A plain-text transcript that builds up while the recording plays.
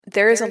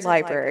There is a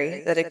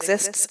library that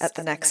exists at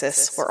the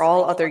nexus where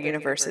all other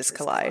universes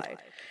collide.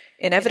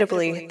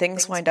 Inevitably,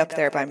 things wind up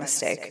there by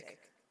mistake.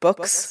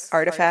 Books,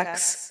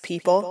 artifacts,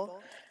 people.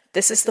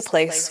 This is the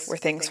place where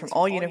things from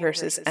all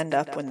universes end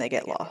up when they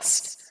get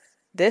lost.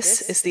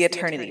 This is the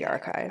Eternity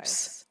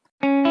Archives.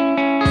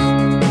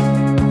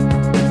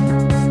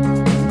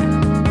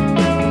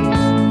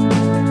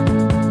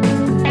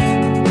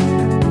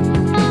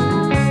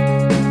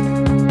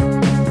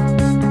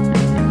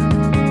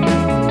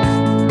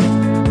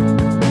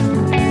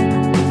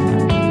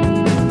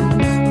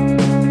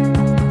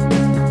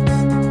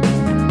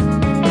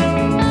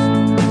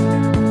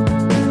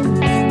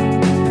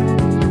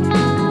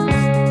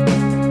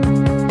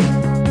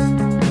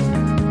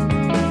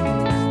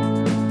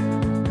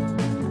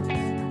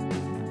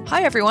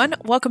 Hi everyone,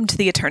 welcome to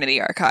the Eternity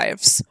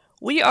Archives.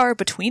 We are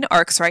between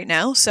arcs right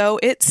now, so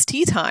it's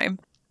tea time.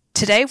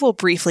 Today we'll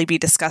briefly be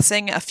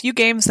discussing a few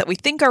games that we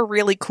think are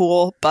really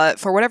cool, but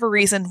for whatever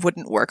reason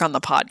wouldn't work on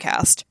the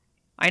podcast.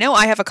 I know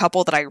I have a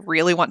couple that I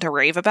really want to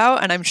rave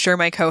about, and I'm sure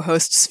my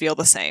co-hosts feel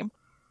the same.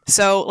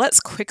 So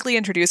let's quickly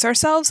introduce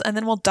ourselves, and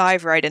then we'll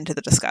dive right into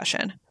the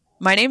discussion.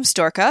 My name's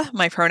Dorka,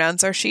 my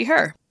pronouns are she,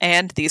 her,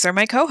 and these are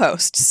my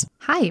co-hosts.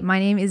 Hi, my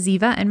name is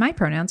Ziva, and my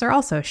pronouns are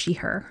also she,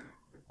 her.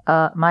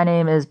 My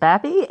name is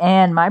Bappy,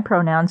 and my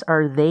pronouns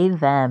are they,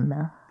 them.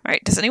 All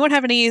right, does anyone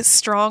have any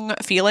strong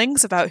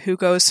feelings about who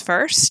goes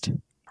first?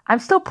 I'm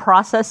still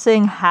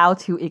processing how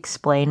to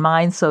explain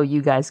mine, so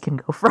you guys can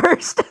go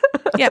first.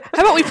 Yeah,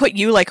 how about we put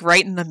you,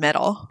 right in the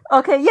middle?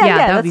 Okay,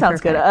 yeah, that sounds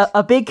good.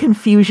 A big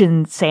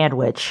confusion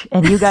sandwich,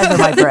 and you guys are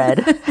my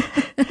bread.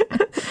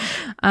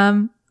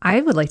 I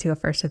would like to go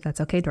first, if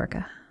that's okay,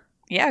 Dorka.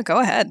 Yeah, go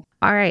ahead.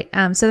 All right.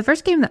 So the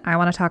first game that I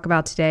want to talk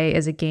about today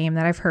is a game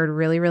that I've heard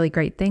really, really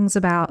great things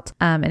about,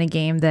 and a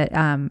game that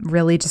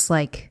really just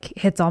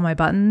hits all my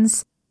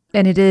buttons.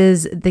 And it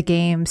is the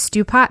game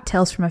Stewpot: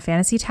 Tales from a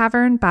Fantasy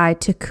Tavern by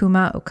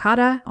Takuma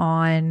Okada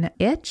on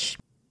itch.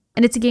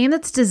 And it's a game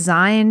that's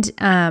designed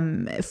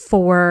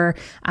for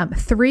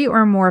 3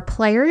 or more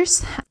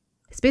players.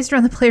 It's based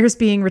around the players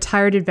being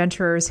retired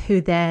adventurers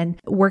who then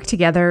work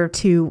together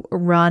to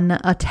run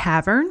a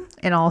tavern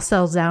and all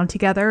settle down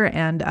together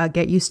and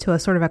get used to a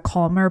sort of a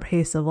calmer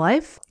pace of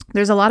life.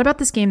 There's a lot about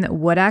this game that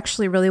would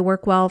actually really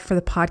work well for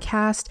the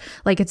podcast.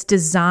 It's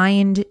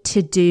designed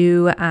to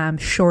do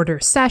shorter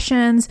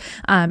sessions.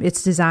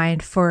 It's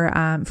designed for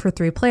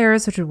 3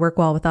 players, which would work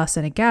well with us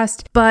and a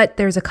guest. But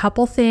there's a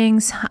couple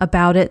things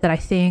about it that I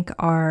think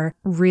are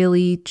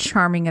really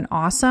charming and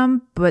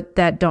awesome, but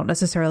that don't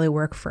necessarily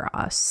work for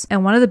us.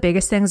 And one of the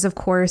biggest things, of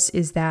course,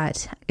 is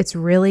that it's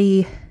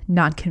really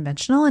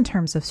non-conventional in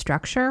terms of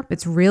structure.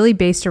 It's really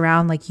based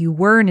around you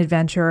were an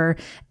adventurer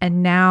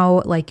and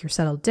now you're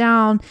settled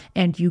down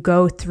and you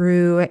go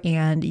through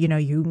and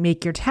you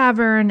make your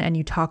tavern and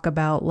you talk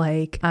about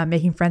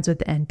making friends with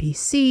the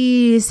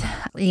NPCs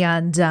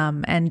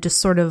and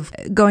just sort of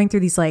going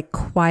through these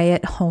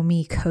quiet,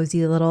 homey,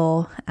 cozy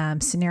little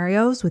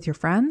scenarios with your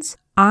friends.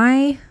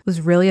 I was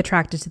really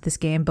attracted to this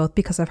game, both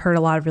because I've heard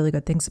a lot of really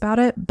good things about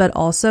it, but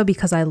also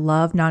because I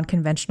love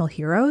non-conventional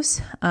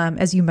heroes,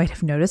 as you might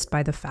have noticed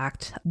by the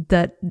fact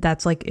that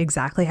that's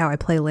exactly how I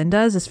play Linda,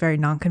 as this very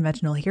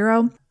non-conventional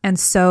hero. And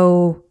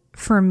so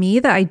for me,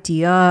 the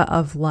idea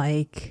of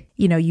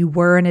you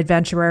were an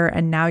adventurer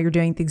and now you're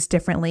doing things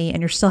differently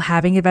and you're still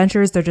having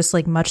adventures, they're just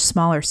much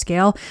smaller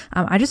scale.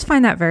 I just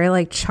find that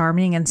very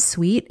charming and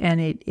sweet,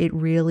 and it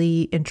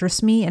really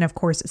interests me. And of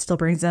course, it still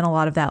brings in a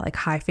lot of that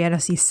high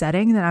fantasy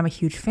setting that I'm a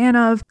huge fan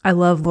of. I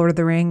love Lord of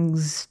the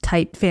Rings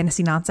type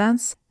fantasy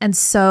nonsense. And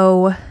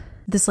so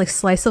this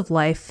slice of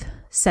life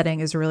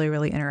setting is really,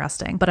 really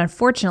interesting. But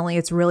unfortunately,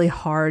 it's really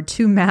hard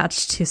to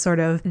match to sort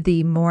of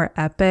the more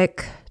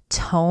epic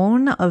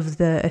tone of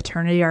the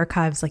Eternity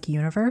Archives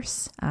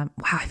universe. Wow,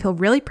 I feel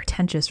really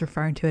pretentious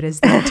referring to it as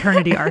the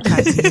Eternity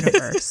Archives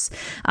universe.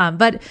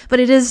 But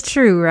it is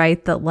true,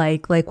 right? That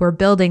we're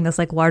building this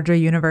larger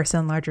universe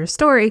and larger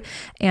story.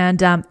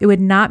 And it would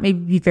not maybe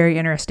be very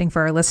interesting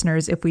for our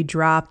listeners if we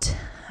dropped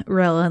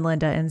Rilla and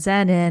Linda and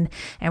Zen in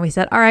and we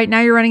said, all right, now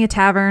you're running a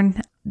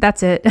tavern.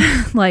 That's it.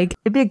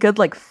 It'd be a good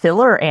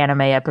filler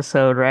anime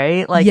episode,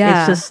 right?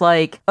 Yeah. It's just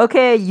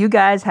okay, you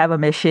guys have a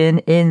mission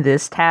in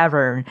this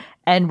tavern.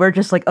 And we're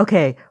just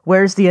okay,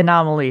 where's the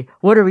anomaly?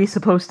 What are we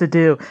supposed to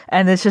do?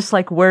 And it's just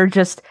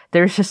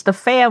there's just a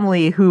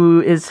family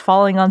who is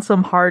falling on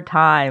some hard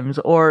times,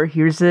 or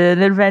here's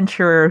an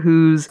adventurer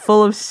who's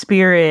full of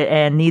spirit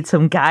and needs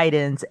some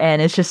guidance.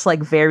 And it's just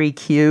very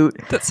cute.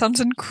 That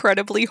sounds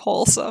incredibly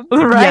wholesome.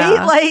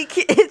 Right?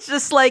 Yeah. It's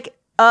just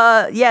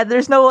yeah,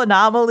 there's no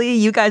anomaly.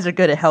 You guys are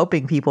good at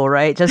helping people,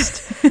 right?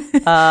 Just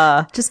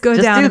go just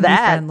down do and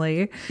that. be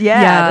friendly.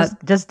 Yeah.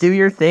 Just do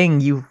your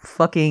thing, you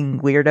fucking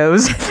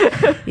weirdos.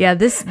 Yeah,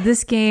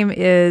 this game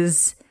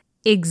is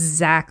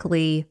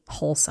exactly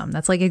wholesome.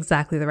 That's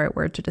exactly the right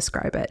word to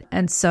describe it.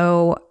 And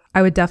so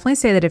I would definitely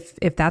say that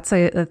if that's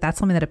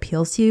something that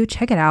appeals to you,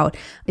 check it out.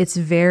 It's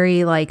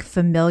very like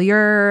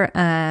familiar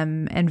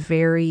and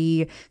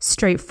very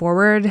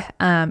straightforward.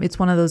 It's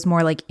one of those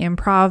more like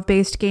improv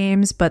based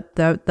games, but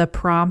the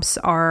prompts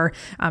are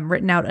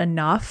written out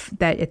enough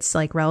that it's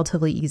like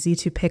relatively easy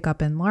to pick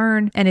up and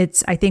learn. And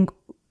it's, I think,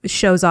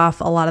 shows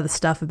off a lot of the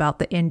stuff about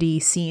the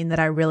indie scene that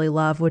I really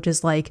love, which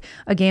is like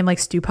a game like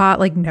Stewpot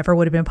like never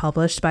would have been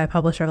published by a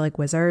publisher like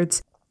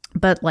Wizards.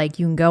 But like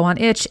you can go on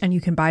itch and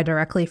you can buy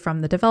directly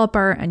from the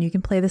developer and you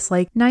can play this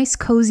like nice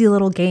cozy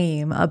little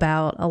game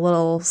about a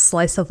little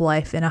slice of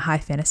life in a high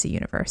fantasy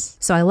universe.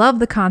 So I love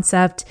the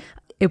concept.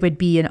 It would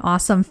be an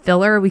awesome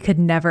filler. We could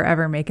never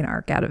ever make an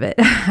arc out of it,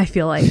 I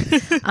feel like.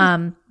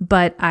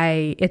 But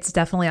it's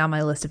definitely on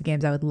my list of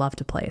games I would love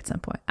to play at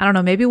some point. I don't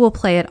know, maybe we'll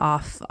play it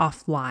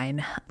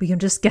offline. We can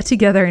just get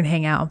together and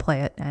hang out and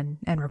play it and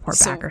report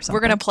back or something.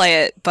 We're going to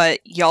play it, but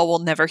y'all will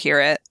never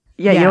hear it.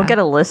 Yeah, you don't get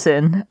a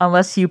listen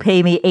unless you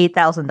pay me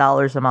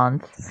 $8,000 a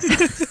month.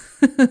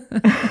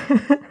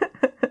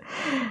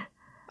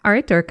 All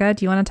right, Durka,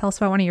 do you want to tell us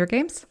about one of your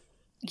games?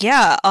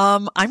 Yeah,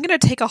 I'm going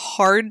to take a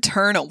hard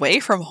turn away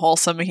from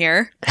wholesome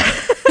here.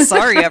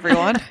 Sorry,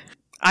 everyone.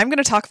 I'm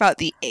going to talk about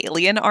the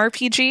Alien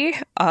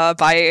RPG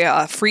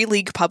by Free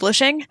League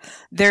Publishing.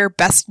 They're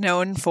best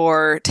known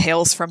for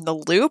Tales from the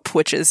Loop,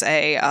 which is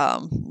a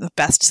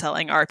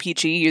best-selling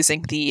RPG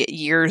using the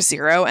Year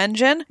Zero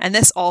engine. And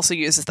this also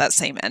uses that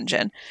same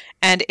engine.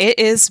 And it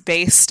is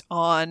based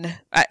on...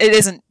 it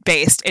isn't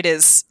based, it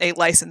is a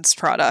licensed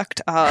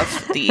product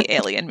of the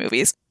Alien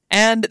movies.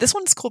 And this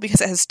one's cool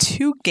because it has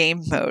 2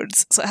 game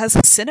modes. So it has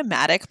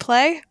cinematic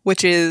play,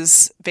 which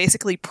is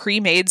basically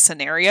pre-made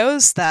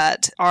scenarios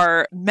that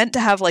are meant to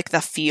have like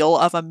the feel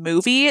of a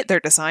movie. They're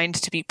designed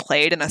to be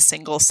played in a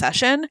single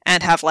session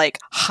and have like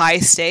high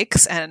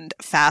stakes and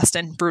fast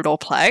and brutal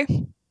play.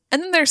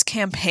 And then there's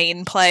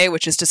campaign play,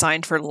 which is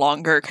designed for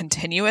longer,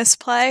 continuous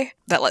play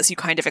that lets you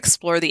kind of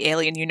explore the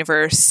Alien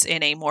universe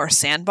in a more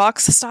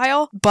sandbox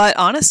style. But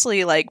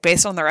honestly, like,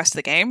 based on the rest of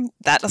the game,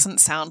 that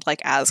doesn't sound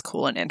like as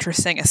cool and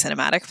interesting as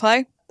cinematic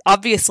play.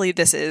 Obviously,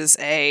 this is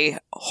a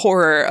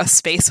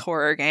space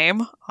horror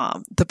game.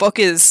 The book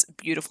is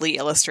beautifully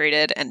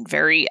illustrated and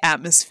very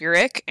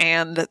atmospheric,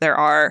 and there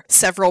are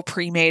several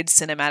pre-made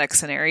cinematic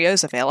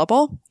scenarios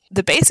available.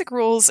 The basic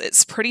rules,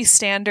 it's pretty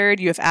standard.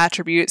 You have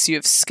attributes, you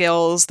have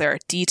skills, there are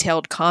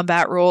detailed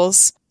combat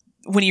rules.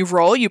 When you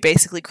roll, you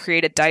basically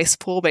create a dice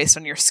pool based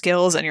on your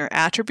skills and your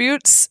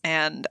attributes,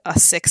 and a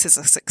 6 is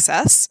a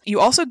success. You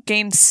also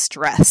gain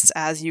stress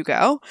as you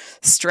go.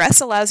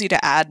 Stress allows you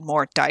to add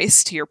more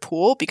dice to your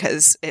pool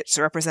because it's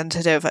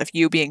representative of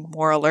you being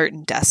more alert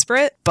and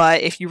desperate.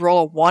 But if you roll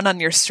a 1 on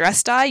your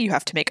stress die, you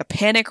have to make a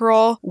panic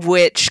roll,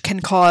 which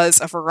can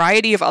cause a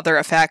variety of other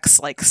effects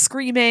like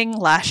screaming,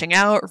 lashing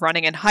out,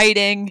 running and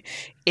hiding,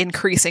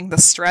 increasing the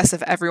stress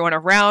of everyone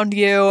around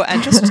you,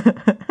 and just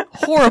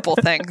horrible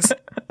things.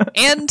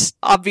 And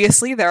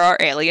obviously there are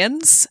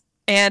aliens.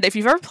 And if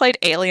you've ever played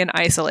Alien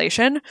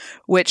Isolation,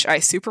 which I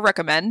super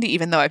recommend,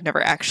 even though I've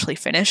never actually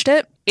finished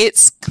it,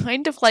 it's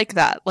kind of like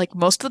that. Like,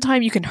 most of the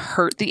time you can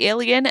hurt the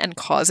alien and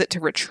cause it to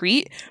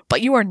retreat,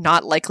 but you are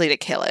not likely to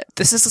kill it.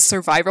 This is a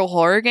survival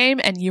horror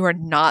game, and you are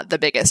not the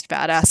biggest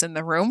badass in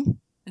the room.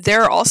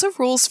 There are also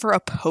rules for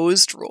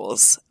opposed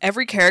rules.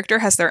 Every character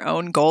has their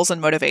own goals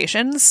and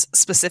motivations,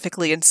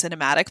 specifically in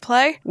cinematic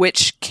play,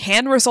 which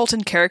can result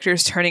in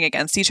characters turning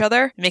against each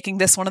other, making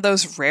this one of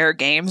those rare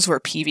games where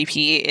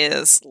PvP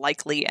is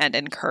likely and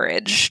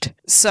encouraged.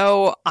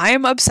 So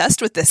I'm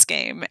obsessed with this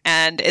game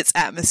and its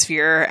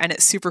atmosphere and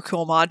its super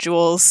cool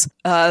modules.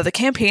 The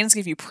campaigns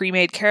give you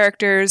pre-made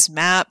characters,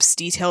 maps,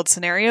 detailed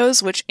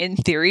scenarios, which in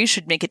theory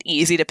should make it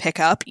easy to pick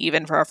up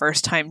even for a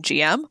first-time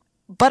GM.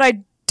 But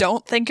I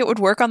don't think it would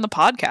work on the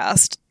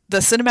podcast. The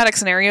cinematic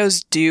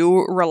scenarios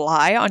do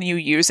rely on you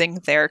using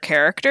their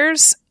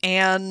characters,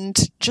 and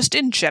just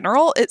in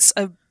general, it's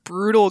a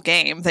brutal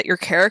game that your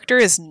character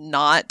is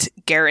not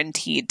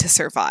guaranteed to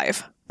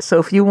survive. So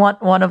if you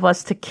want one of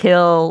us to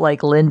kill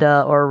like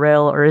Linda or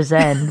Rill or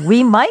Zen,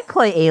 we might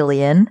play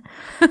Alien.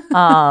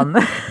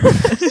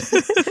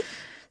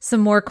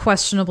 Some more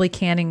questionably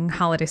canning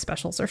holiday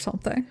specials or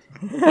something.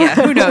 Yeah,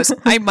 who knows?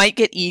 I might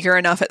get eager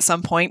enough at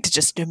some point to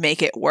just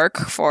make it work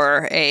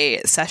for a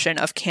session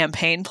of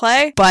campaign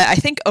play. But I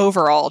think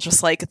overall,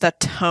 just like the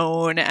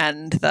tone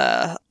and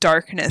the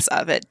darkness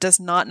of it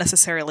does not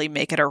necessarily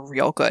make it a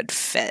real good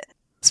fit.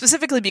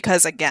 Specifically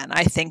because, again,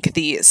 I think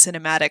the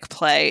cinematic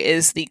play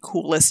is the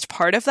coolest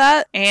part of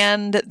that,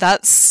 and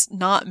that's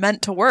not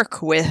meant to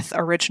work with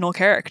original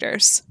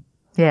characters.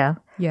 Yeah.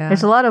 Yeah.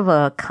 There's a lot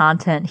of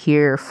content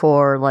here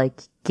for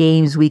like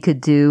games we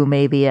could do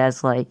maybe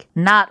as like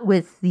not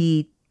with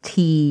the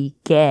T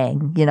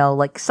gang, you know,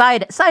 like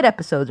side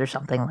episodes or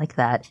something like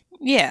that.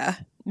 Yeah.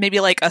 Maybe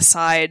like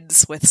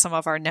asides with some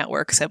of our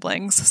network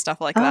siblings,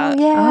 stuff like that.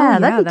 Yeah,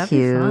 that'd be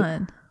cute. Be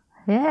fun.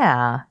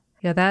 Yeah.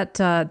 Yeah,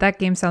 that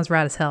game sounds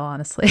rad as hell,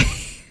 honestly.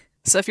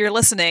 So if you're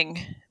listening,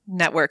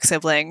 network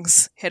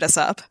siblings, hit us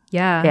up.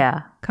 Yeah.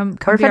 Yeah. Come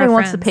or if be our anyone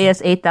wants to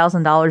friends. pay us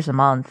 $8,000 a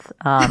month,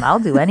 I'll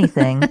do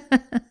anything.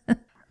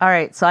 All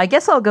right, so I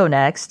guess I'll go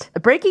next.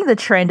 Breaking the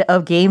trend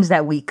of games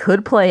that we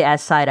could play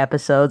as side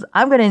episodes,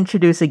 I'm going to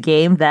introduce a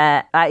game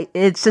that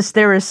it's just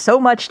there is so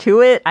much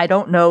to it. I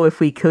don't know if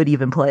we could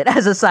even play it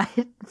as a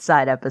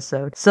side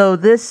episode. So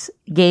this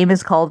game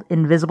is called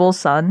Invisible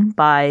Sun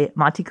by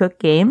Monty Cook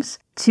Games.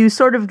 To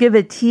sort of give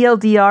a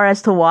TLDR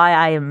as to why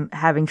I am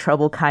having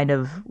trouble kind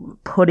of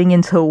putting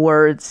into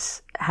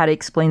words how to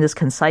explain this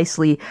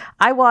concisely,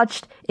 I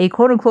watched a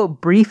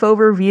quote-unquote brief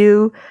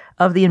overview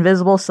of the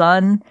Invisible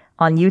Sun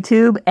on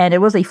YouTube, and it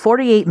was a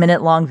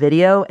 48-minute long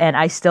video, and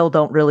I still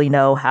don't really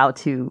know how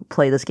to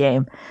play this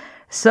game.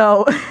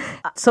 So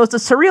it's a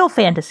surreal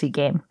fantasy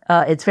game.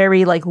 It's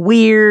very like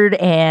weird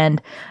and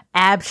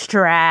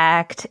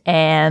abstract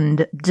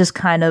and just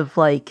kind of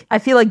like, I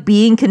feel like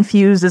being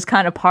confused is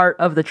kind of part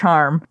of the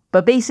charm.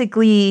 But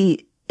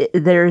basically,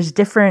 there's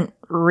different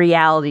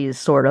realities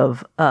sort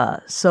of.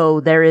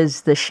 So there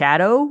is the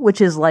shadow, which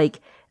is like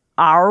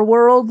our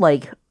world,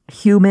 like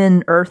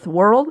human Earth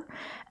world.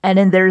 And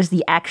then there's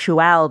the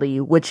actuality,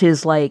 which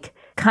is like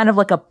kind of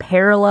like a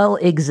parallel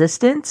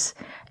existence.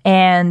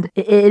 And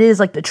it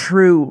is like the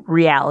true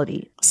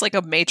reality. It's like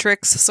a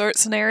Matrix sort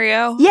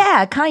scenario.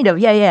 Yeah, kind of.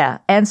 Yeah.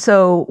 And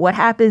so what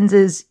happens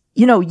is,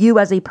 you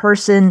as a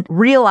person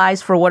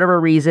realize for whatever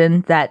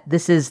reason that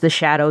this is the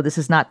shadow, this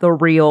is not the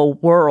real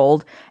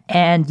world,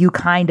 and you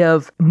kind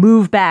of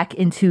move back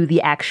into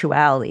the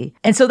actuality.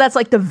 And so that's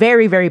like the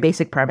very, very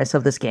basic premise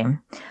of this game.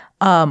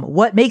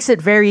 What makes it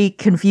very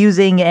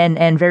confusing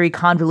and very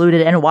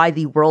convoluted, and why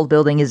the world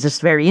building is just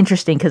very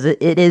interesting because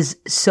it is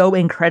so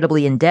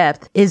incredibly in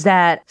depth, is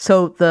that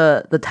so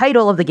the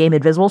title of the game,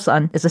 Invisible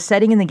Sun, is a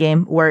setting in the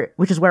game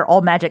which is where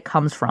all magic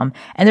comes from,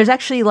 and there's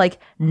actually like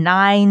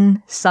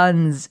 9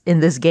 suns in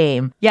this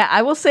game. Yeah,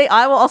 I will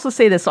also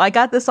say this. So I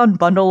got this on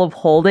Bundle of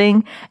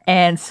Holding,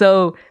 and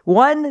so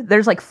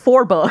there's like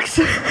 4 books,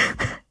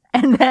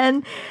 and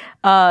then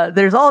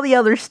there's all the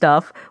other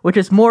stuff, which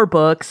is more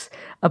books,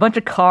 a bunch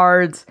of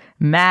cards,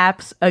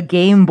 maps, a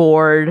game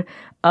board,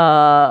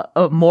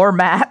 more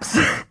maps,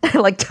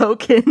 like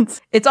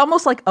tokens. It's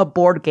almost like a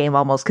board game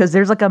almost, because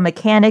there's like a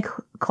mechanic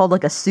called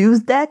like a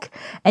soothe deck,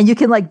 and you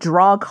can like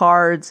draw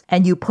cards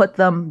and you put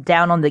them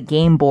down on the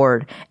game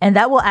board, and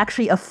that will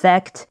actually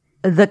affect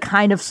the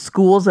kind of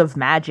schools of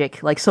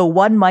magic. Like, so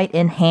one might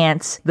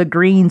enhance the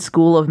green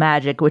school of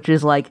magic, which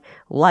is like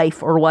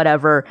life or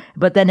whatever,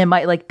 but then it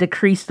might like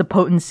decrease the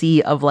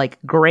potency of like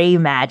gray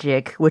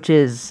magic, which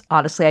is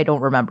honestly, I don't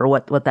remember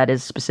what that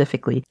is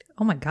specifically.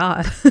 Oh my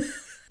God.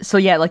 So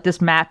yeah, like this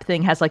map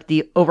thing has like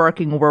the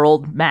overarching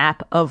world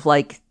map of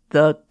like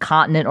the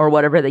continent or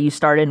whatever that you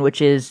start in,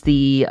 which is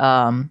the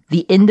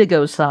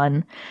indigo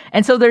sun.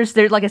 And so there's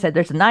like I said,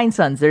 there's 9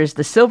 suns. There's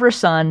the silver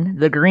sun,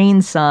 the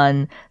green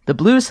sun, the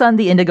blue sun,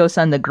 the indigo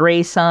sun, the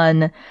gray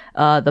sun,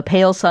 the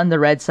pale sun, the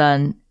red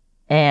sun,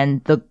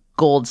 and the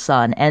gold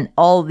sun. And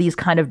all these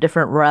kind of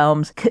different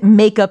realms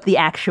make up the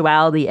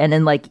actuality, and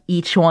then like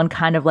each one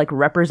kind of like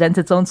represents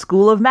its own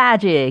school of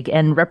magic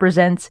and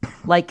represents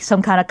like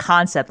some kind of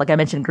concept. Like I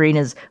mentioned, green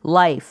is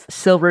life,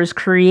 silver is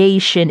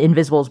creation,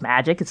 invisible is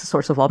magic, it's the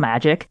source of all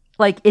magic.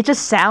 Like it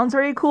just sounds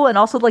very cool, and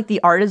also like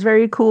the art is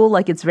very cool.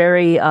 Like it's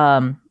very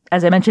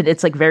as I mentioned,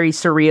 it's like very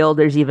surreal.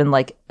 There's even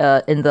like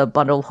in the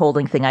bundle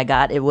holding thing I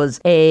got,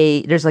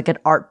 there's like an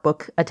art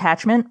book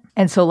attachment.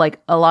 And so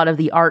like a lot of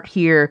the art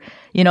here,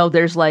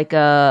 there's like hold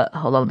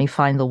on, let me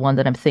find the one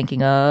that I'm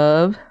thinking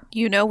of.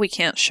 We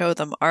can't show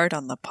them art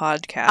on the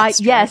podcast.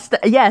 Right?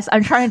 Yes,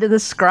 I'm trying to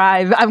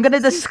describe. I'm going to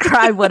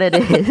describe what it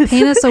is.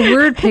 Paint us a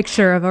word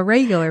picture of a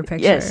regular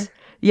picture.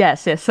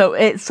 Yes.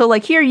 So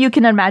like here you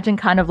can imagine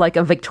kind of like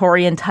a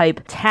Victorian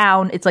type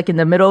town. It's like in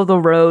the middle of the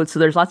road. So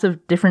there's lots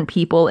of different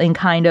people in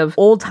kind of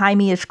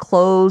old-timey-ish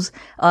clothes,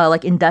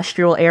 like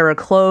industrial era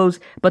clothes.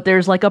 But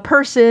there's like a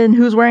person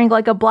who's wearing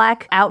like a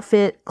black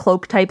outfit,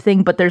 cloak type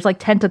thing, but there's like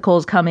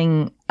tentacles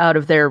coming out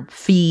of their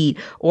feet,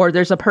 or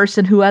there's a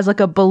person who has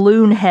like a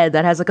balloon head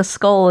that has like a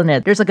skull in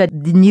it. There's like a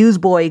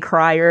newsboy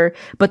crier,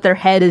 but their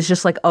head is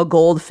just like a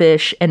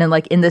goldfish. And then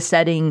like in the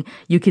setting,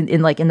 you can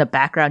in the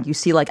background, you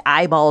see like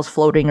eyeballs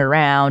floating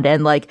around,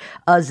 and like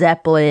a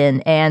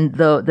zeppelin, and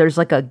there's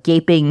like a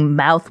gaping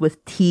mouth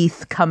with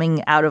teeth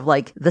coming out of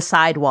like the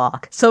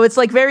sidewalk. So it's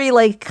like very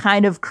like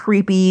kind of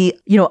creepy,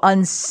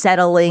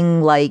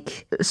 unsettling,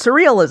 like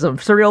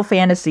surreal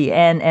fantasy.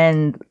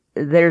 And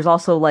there's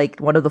also like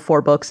one of the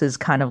 4 books is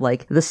kind of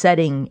like the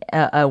setting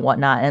and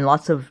whatnot, and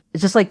lots of,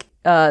 it's just like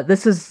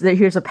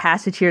here's a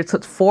passage here. So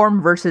it's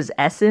form versus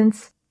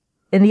essence.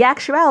 In the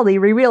actuality,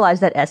 we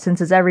realize that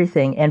essence is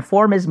everything and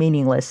form is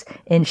meaningless.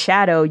 In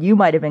shadow, you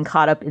might have been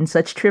caught up in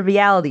such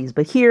trivialities,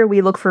 but here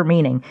we look for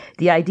meaning.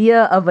 The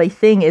idea of a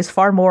thing is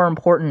far more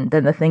important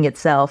than the thing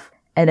itself.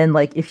 And then,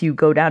 like, if you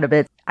go down a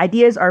bit,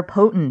 ideas are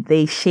potent.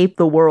 They shape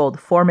the world.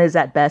 Form is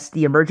at best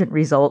the emergent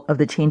result of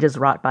the changes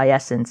wrought by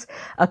essence.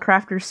 A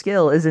crafter's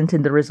skill isn't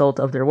in the result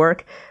of their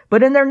work,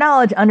 but in their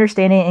knowledge,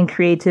 understanding, and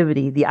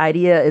creativity. The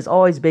idea is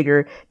always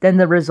bigger than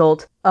the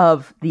result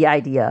of the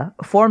idea.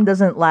 Form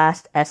doesn't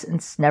last.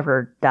 Essence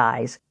never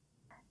dies.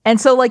 And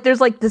so like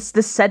there's like this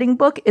setting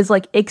book is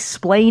like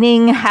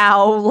explaining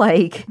how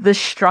like the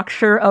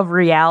structure of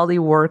reality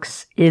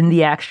works in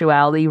the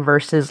actuality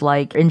versus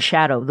like in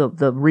Shadow,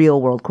 the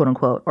real world, quote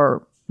unquote,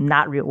 or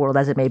not real world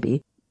as it may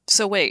be.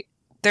 So wait,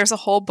 there's a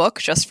whole book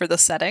just for the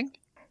setting?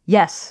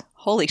 Yes.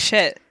 Holy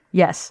shit.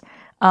 Yes.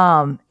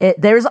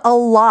 There's a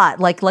lot,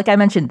 like I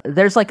mentioned,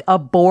 there's like a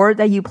board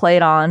that you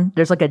played on.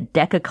 There's like a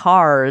deck of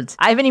cards.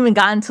 I haven't even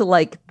gotten to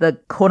like the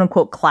quote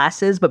unquote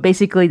classes, but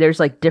basically there's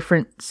like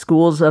different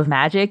schools of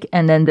magic,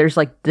 and then there's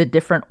like the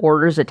different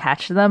orders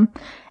attached to them.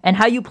 And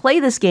how you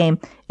play this game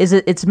is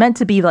it's meant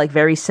to be like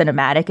very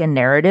cinematic and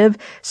narrative.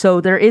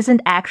 So there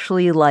isn't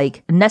actually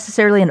like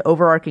necessarily an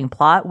overarching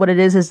plot. What it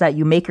is that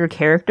you make your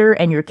character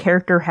and your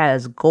character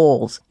has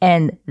goals.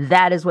 And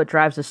that is what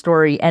drives the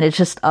story. And it's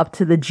just up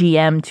to the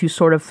GM to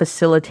sort of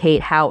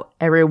facilitate how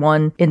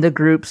everyone in the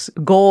group's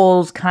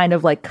goals kind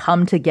of like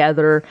come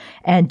together,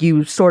 and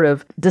you sort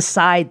of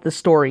decide the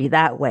story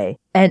that way.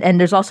 And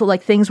there's also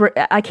like things where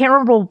I can't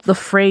remember the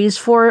phrase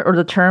for it or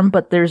the term,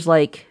 but there's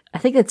like, I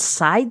think it's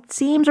side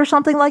seams or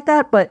something like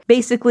that. But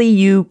basically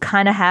you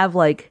kind of have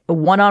like a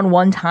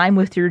one-on-one time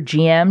with your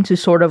GM to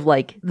sort of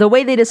like, the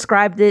way they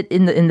described it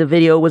in the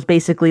video was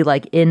basically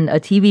like in a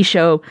TV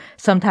show,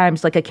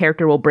 sometimes like a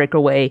character will break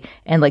away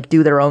and like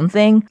do their own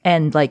thing.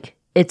 And like,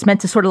 it's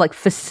meant to sort of like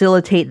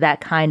facilitate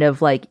that kind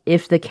of like,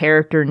 if the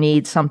character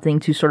needs something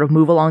to sort of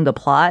move along the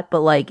plot,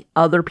 but like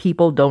other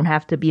people don't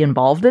have to be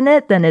involved in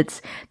it, then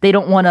they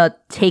don't want to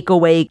take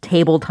away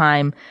table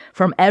time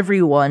from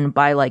everyone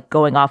by like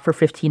going off for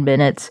 15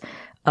 minutes,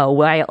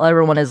 while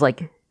everyone is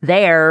like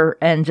there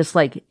and just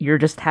like, you're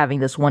just having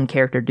this one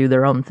character do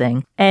their own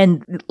thing.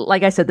 And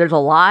like I said, there's a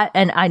lot,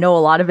 and I know a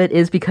lot of it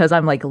is because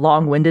I'm like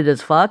long-winded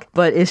as fuck,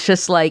 but it's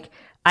just like,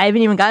 I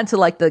haven't even gotten to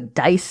like the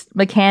dice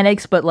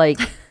mechanics, but like,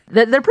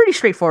 they're pretty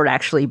straightforward,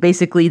 actually.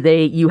 Basically,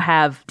 you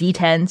have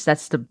D10s,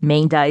 that's the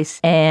main dice,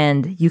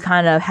 and you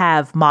kind of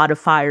have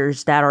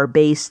modifiers that are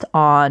based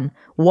on,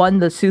 one,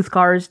 the sooth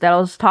cards that I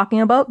was talking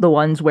about, the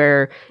ones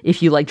where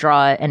if you like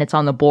draw it and it's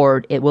on the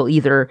board, it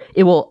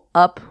will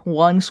up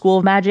one school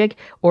of magic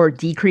or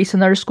decrease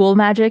another school of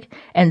magic,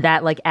 and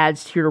that like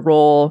adds to your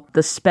roll.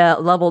 The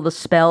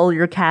spell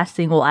you're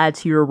casting will add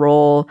to your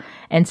roll,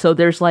 and so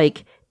there's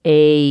like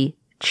a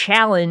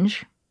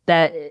challenge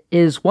that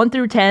is 1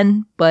 through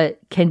 10, but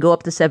can go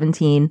up to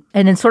 17.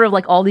 And then sort of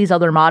like all these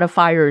other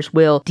modifiers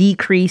will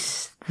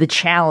decrease the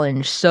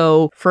challenge.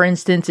 So for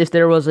instance, if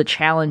there was a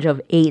challenge of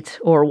 8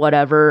 or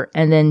whatever,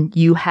 and then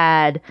you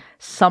had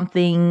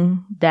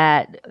something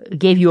that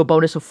gave you a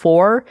bonus of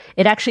 4,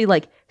 it actually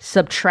like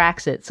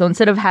subtracts it. So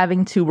instead of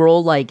having to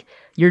roll like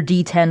your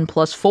D10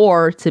 plus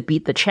 4 to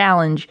beat the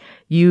challenge,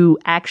 you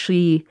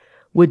actually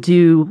would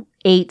do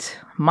 8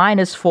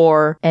 minus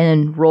 4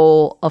 and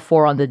roll a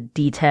 4 on the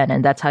D10,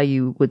 and that's how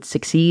you would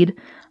succeed.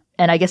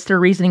 And I guess their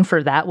reasoning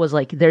for that was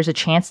like, there's a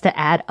chance to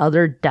add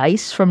other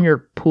dice from your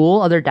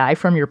pool, other die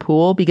from your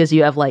pool, because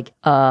you have like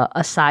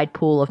a side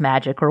pool of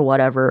magic or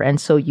whatever. And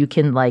so you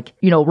can like,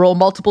 roll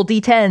multiple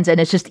D10s,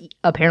 and it's just,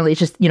 apparently it's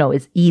just,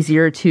 it's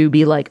easier to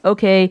be like,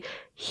 okay,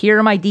 here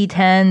are my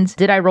D10s.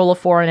 Did I roll a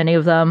 4 on any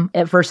of them?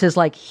 Versus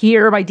like,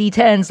 here are my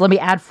D10s. Let me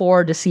add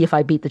 4 to see if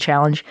I beat the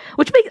challenge,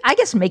 which I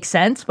guess makes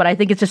sense. But I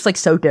think it's just like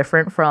so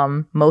different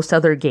from most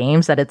other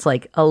games that it's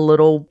like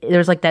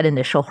there's like that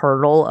initial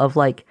hurdle of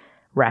like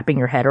wrapping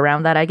your head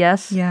around that, I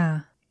guess.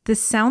 Yeah.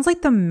 This sounds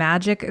like the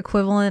Magic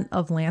equivalent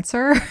of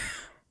Lancer.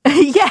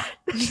 Yeah.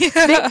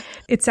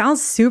 It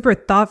sounds super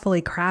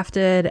thoughtfully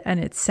crafted, and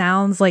it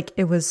sounds like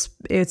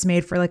it's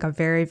made for like a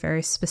very,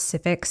 very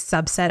specific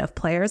subset of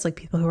players, like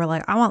people who are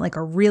like, I want like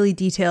a really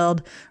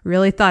detailed,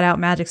 really thought out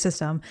Magic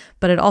system,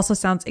 but it also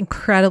sounds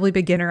incredibly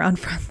beginner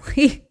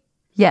unfriendly.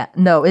 Yeah,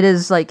 no, it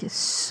is like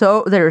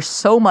there's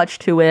so much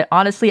to it.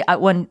 Honestly,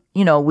 when,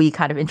 we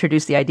kind of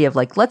introduced the idea of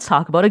like, let's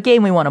talk about a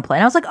game we want to play.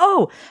 And I was like,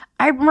 oh,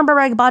 I remember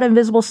I bought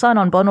Invisible Sun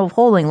on Bundle of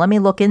Holding. Let me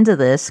look into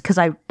this because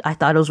I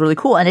thought it was really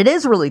cool. And it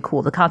is really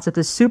cool. The concept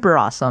is super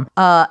awesome.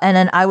 And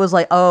then I was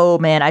like, oh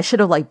man, I should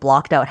have like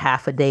blocked out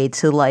half a day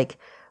to like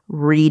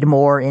read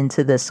more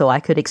into this so I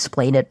could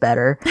explain it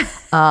better.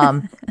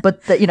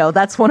 But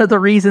that's one of the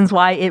reasons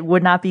why it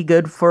would not be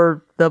good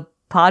for the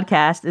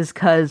podcast, is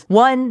because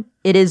one,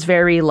 it is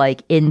very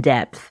like in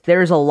depth.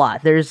 There's a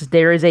lot. There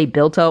is a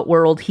built out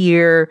world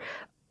here,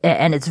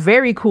 and it's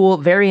very cool,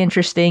 very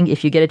interesting.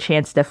 If you get a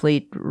chance,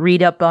 definitely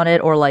read up on it.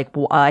 Or like,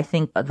 I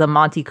think the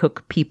Monty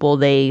Cook people,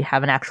 they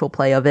have an actual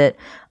play of it.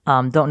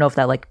 Don't know if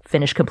that like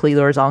finished completely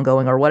or is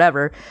ongoing or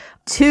whatever.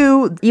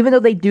 2, even though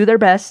they do their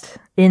best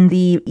in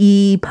the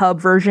EPUB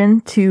version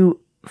to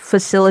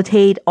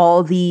facilitate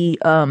all the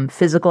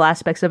physical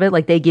aspects of it,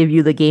 like they give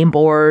you the game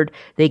board,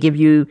 they give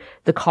you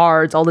the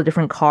cards, all the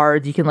different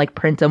cards, you can like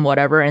print them,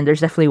 whatever, and there's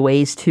definitely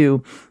ways to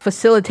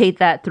facilitate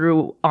that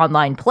through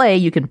online play.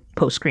 You can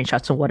post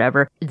screenshots and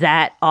whatever.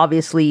 That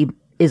obviously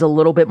is a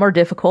little bit more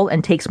difficult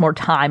and takes more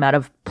time out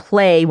of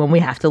play when we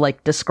have to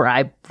like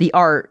describe the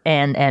art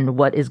and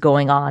what is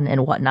going on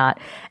and whatnot.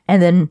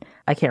 And then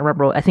I can't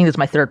remember, I think this is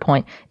my third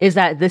point, is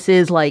that this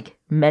is like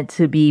meant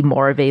to be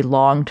more of a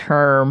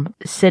long-term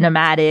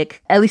cinematic,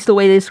 at least the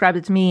way they described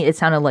it to me, it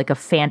sounded like a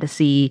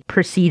fantasy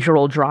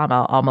procedural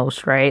drama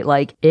almost, right?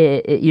 Like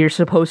you're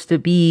supposed to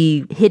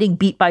be hitting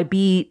beat by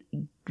beat,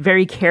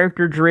 very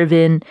character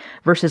driven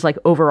versus like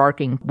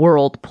overarching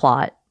world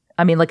plot.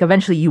 I mean, like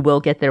eventually you will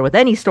get there with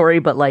any story,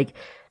 but like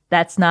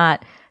that's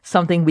not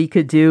something we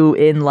could do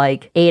in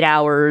like 8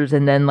 hours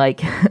and then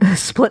like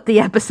split the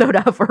episode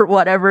up or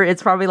whatever.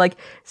 It's probably like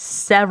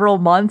several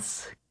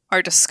months.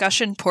 Our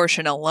discussion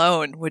portion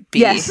alone would be...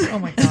 Yes. Oh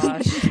my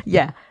gosh.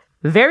 Yeah.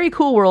 Very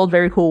cool world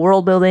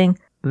building.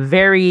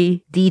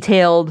 Very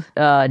detailed,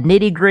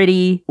 nitty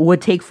gritty,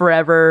 would take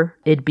forever.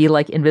 It'd be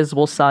like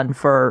Invisible Sun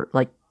for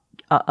like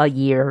a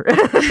year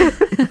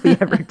if we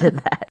ever did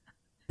that.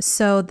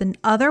 So the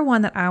other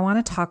one that I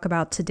want to talk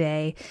about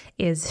today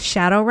is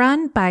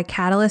Shadowrun by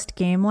Catalyst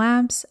Game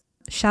Labs.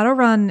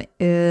 Shadowrun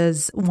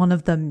is one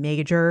of the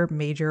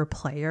major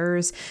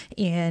players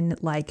in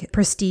like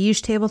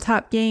prestige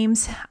tabletop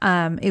games.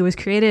 It was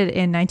created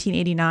in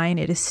 1989.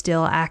 It is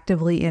still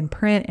actively in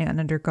print and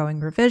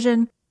undergoing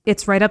revision.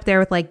 It's right up there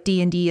with like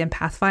D&D and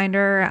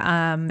Pathfinder,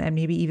 and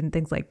maybe even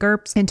things like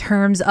GURPS in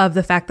terms of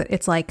the fact that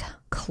it's like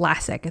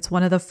classic. It's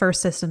one of the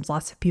first systems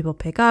lots of people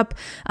pick up.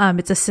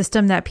 It's a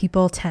system that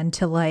people tend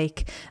to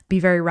like be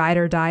very ride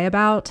or die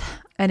about.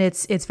 And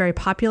it's very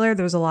popular.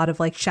 There's a lot of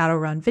like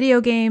Shadowrun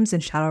video games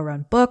and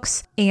Shadowrun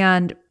books.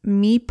 And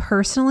me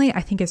personally,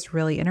 I think it's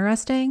really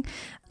interesting.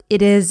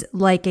 It is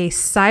like a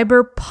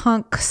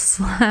cyberpunk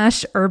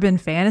 / urban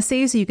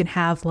fantasy. So you can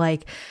have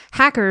like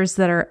hackers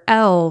that are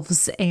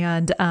elves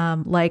and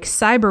like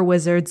cyber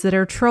wizards that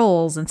are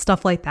trolls and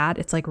stuff like that.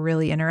 It's like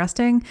really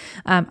interesting.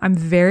 I'm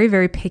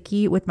very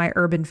picky with my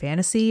urban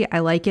fantasy. I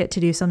like it to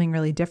do something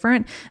really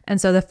different.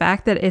 And so the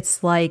fact that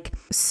it's like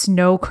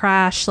Snow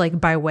Crash, like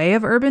by way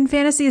of urban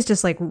fantasy is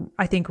just like,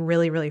 I think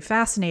really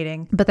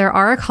fascinating. But there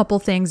are a couple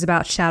things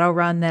about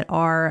Shadowrun that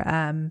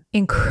are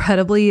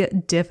incredibly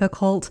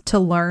difficult to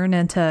learn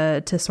and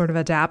to sort of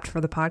adapt for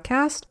the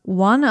podcast.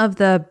 One of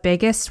the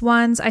biggest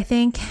ones, I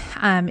think,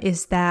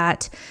 is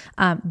that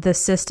the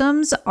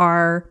systems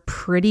are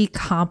pretty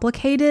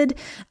complicated,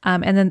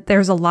 and then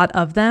there's a lot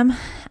of them.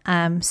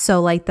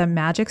 So like the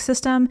magic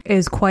system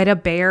is quite a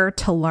bear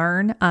to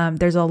learn.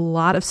 There's a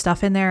lot of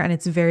stuff in there, and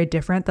it's very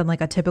different than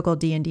like a typical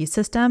D&D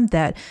system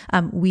that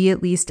we,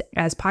 at least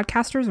as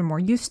podcasters, are more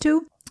used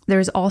to.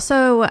 There's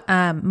also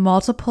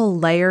multiple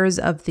layers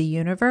of the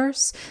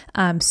universe.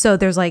 So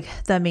there's like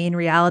the main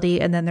reality,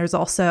 and then there's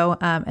also,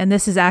 and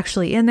this is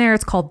actually in there,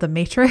 it's called the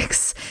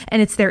Matrix,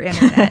 and it's their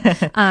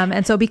internet.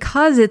 And so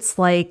because it's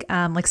like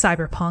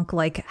cyberpunk,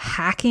 like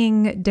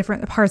hacking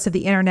different parts of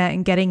the internet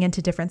and getting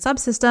into different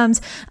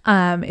subsystems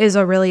is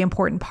a really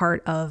important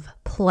part of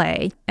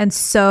play. And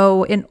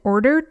so in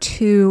order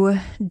to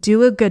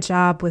do a good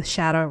job with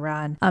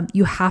Shadowrun,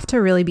 you have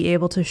to really be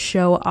able to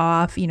show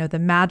off, you know, the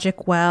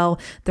magic well,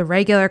 the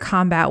regular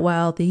combat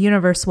well, the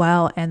universe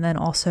well, and then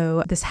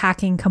also this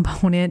hacking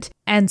component.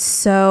 And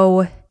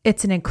so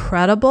it's an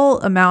incredible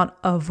amount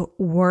of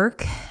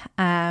work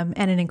and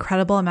an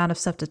incredible amount of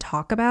stuff to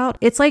talk about.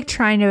 It's like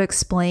trying to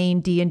explain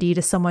D&D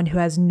to someone who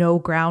has no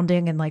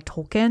grounding in like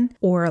Tolkien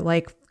or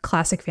like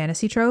classic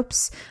fantasy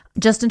tropes,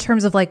 just in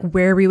terms of like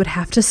where we would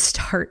have to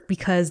start,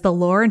 because the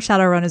lore in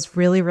Shadowrun is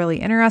really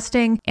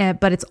interesting,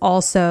 but it's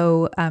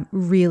also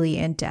really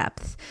in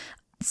depth.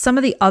 Some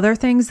of the other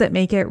things that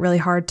make it really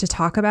hard to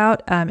talk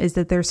about is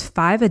that there's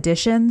 5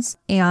 editions,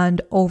 and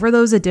over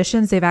those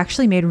editions, they've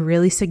actually made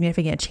really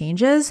significant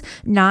changes,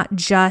 not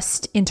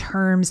just in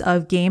terms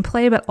of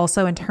gameplay, but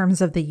also in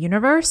terms of the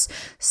universe.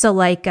 So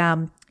like,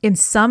 in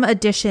some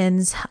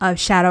editions of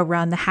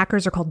Shadowrun, the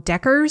hackers are called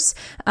Deckers,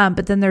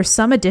 but then there's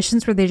some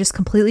editions where they just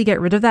completely get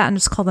rid of that and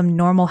just call them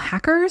normal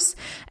hackers.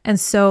 And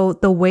so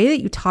the way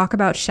that you talk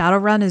about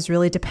Shadowrun is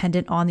really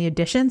dependent on the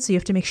edition. So you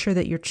have to make sure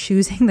that you're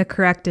choosing the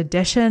correct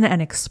edition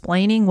and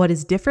explaining what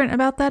is different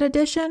about that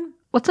edition.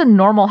 What's a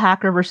normal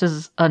hacker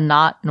versus a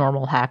not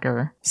normal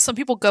hacker? Some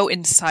people go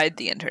inside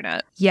the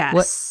internet.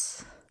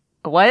 Yes.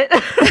 What?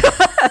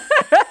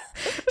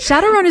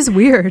 Shadowrun is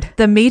weird.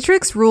 The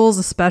Matrix rules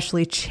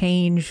especially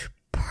change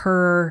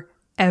per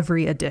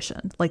every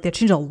edition. Like they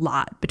change a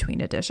lot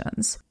between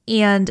editions.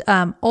 And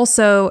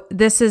also,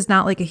 this is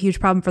not like a huge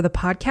problem for the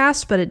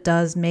podcast, but it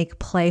does make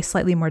play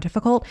slightly more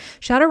difficult.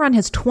 Shadowrun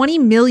has 20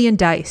 million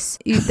dice.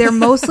 They're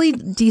mostly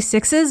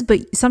D6s,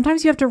 but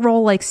sometimes you have to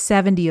roll like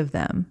 70 of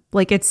them.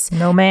 Like it's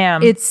no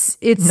ma'am. It's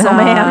no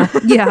ma'am.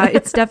 Yeah,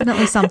 it's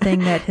definitely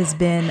something that has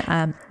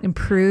been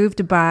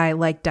improved by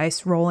like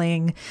dice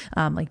rolling,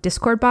 like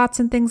Discord bots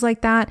and things like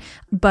that.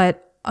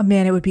 But oh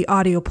man, it would be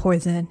audio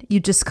poison.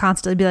 You'd just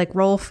constantly be like,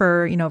 roll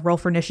for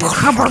initiative.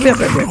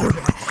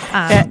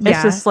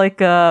 It's just like,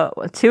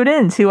 tune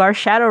in to our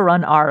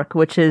Shadowrun arc,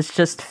 which is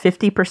just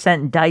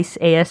 50% dice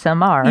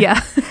ASMR.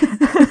 Yeah.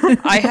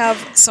 I have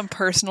some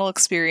personal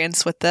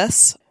experience with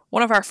this.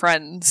 one of our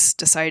friends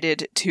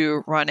decided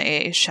to run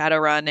a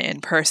Shadowrun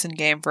in-person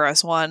game for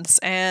us once,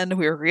 and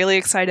we were really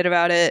excited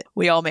about it.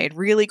 We all made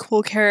really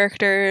cool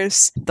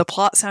characters. The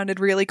plot sounded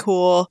really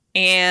cool.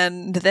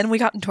 And then we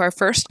got into our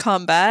first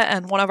combat,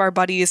 and one of our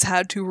buddies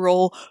had to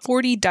roll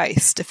 40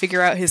 dice to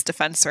figure out his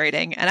defense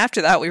rating. And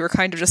after that, we were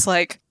kind of just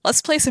like,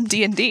 let's play some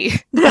D&D.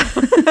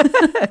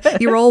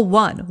 You roll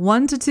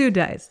 1 to 2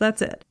 dice.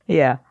 That's it.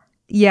 Yeah.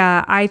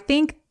 Yeah, I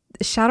think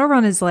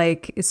Shadowrun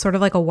is sort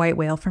of like a white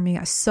whale for me.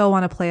 I so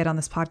want to play it on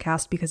this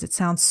podcast because it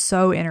sounds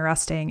so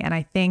interesting. And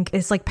I think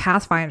it's like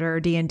Pathfinder or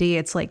D&D.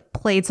 It's like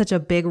played such a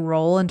big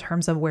role in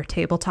terms of where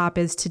tabletop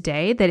is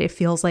today that it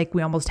feels like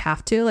we almost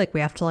have to. Like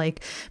we have to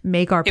like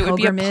make our pilgrimage.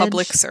 It would be a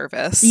public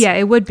service. Yeah,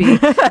 it would be.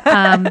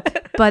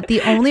 But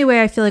the only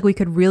way I feel like we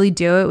could really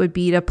do it would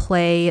be to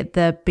play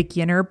the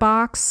beginner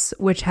box,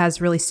 which has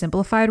really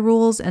simplified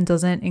rules and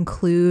doesn't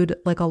include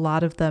like a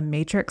lot of the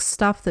matrix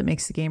stuff that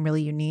makes the game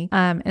really unique.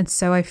 And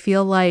so I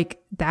feel like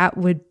that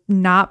would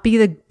not be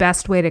the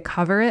best way to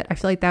cover it. I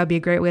feel like that would be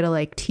a great way to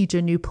like teach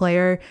a new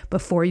player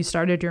before you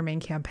started your main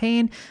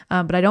campaign.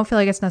 But I don't feel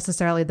like it's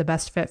necessarily the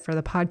best fit for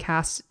the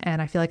podcast.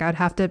 And I feel like I'd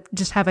have to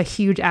just have a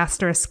huge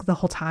asterisk the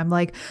whole time.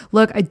 Like,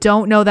 look, I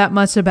don't know that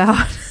much about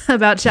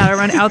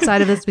Shadowrun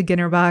outside of this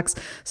beginner box.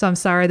 So I'm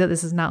sorry that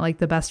this is not like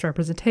the best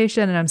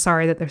representation. And I'm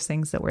sorry that there's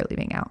things that we're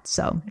leaving out.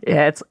 So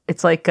yeah,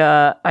 it's like,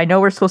 I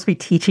know we're supposed to be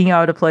teaching you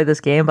how to play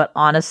this game, but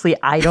honestly,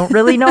 I don't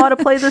really know how to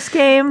play this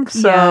game.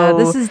 So yeah,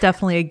 this is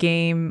definitely a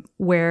game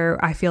where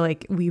I feel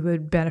like we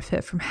would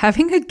benefit from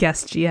having a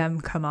guest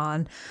GM come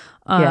on.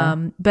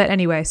 But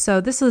anyway,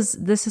 so this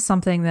is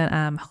something that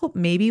hope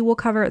maybe we'll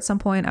cover at some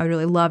point. I would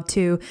really love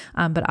to,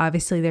 but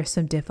obviously there's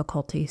some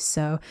difficulties.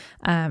 So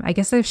I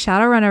guess if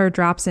Shadowrunner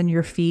drops in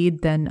your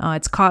feed, then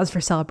it's cause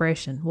for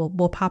celebration.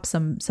 We'll pop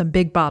some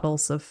big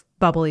bottles of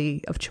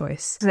bubbly of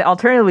choice.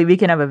 Alternatively, we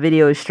can have a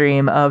video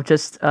stream of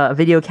just a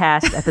video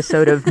cast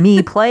episode of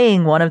me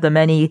playing one of the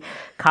many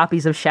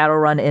copies of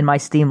Shadowrun in my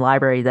Steam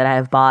library that I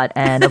have bought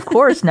and of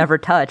course never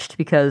touched,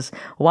 because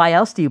why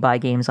else do you buy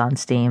games on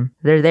Steam?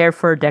 They're there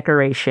for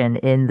decoration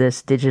in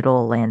this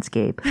digital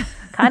landscape.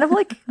 Kind of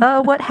like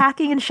what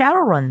hacking in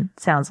Shadowrun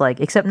sounds like,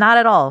 except not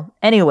at all.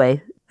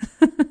 Anyway.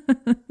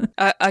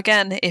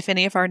 Again, if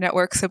any of our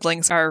network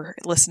siblings are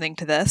listening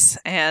to this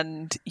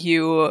and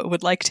you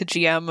would like to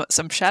GM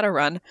some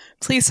Shadowrun,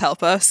 please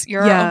help us.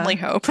 You're our only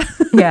hope.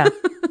 Yeah.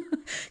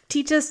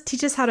 Teach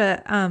us how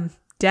to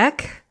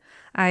deck.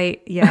 I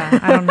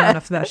don't know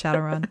enough about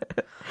Shadowrun.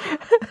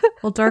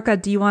 Well, Darka,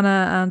 do you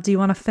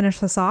wanna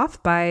finish us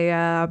off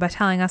by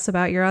telling us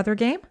about your other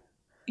game?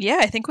 Yeah,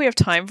 I think we have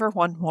time for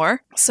one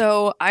more.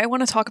 So I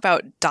want to talk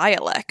about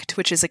Dialect,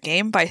 which is a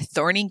game by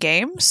Thorny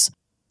Games,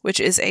 which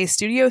is a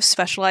studio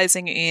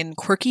specializing in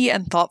quirky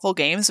and thoughtful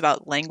games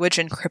about language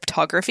and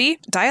cryptography.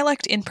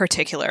 Dialect in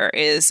particular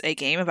is a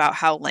game about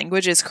how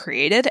language is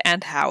created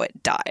and how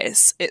it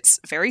dies.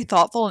 It's very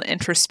thoughtful and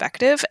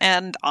introspective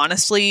and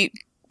honestly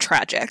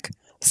tragic.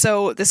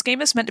 So this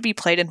game is meant to be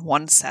played in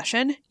one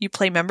session. You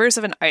play members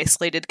of an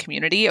isolated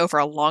community over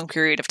a long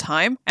period of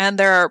time, and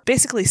there are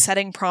basically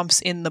setting prompts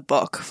in the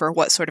book for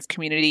what sort of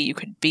community you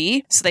could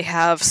be. So they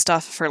have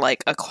stuff for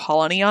like a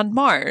colony on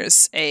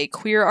Mars, a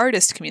queer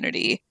artist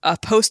community, a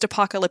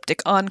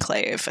post-apocalyptic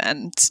enclave,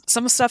 and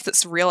some stuff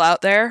that's real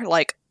out there,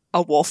 like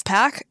a wolf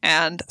pack,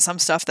 and some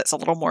stuff that's a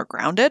little more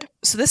grounded.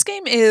 So this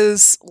game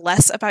is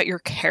less about your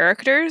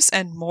characters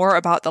and more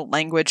about the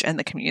language and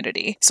the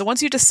community. So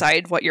once you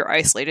decide what your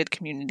isolated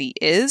community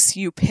is,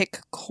 you pick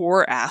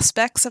core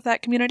aspects of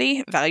that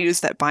community, values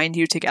that bind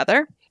you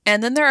together.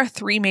 And then there are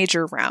 3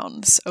 major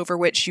rounds over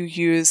which you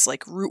use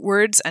like root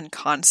words and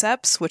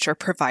concepts, which are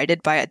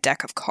provided by a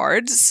deck of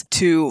cards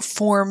to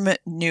form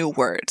new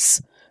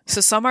words. So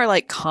some are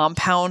like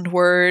compound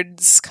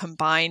words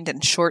combined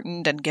and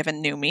shortened and given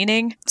new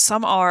meaning.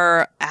 Some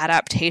are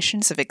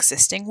adaptations of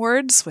existing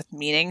words with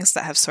meanings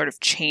that have sort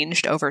of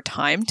changed over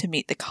time to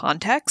meet the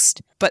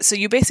context. But so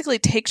you basically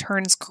take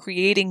turns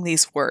creating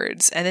these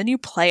words, and then you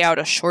play out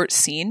a short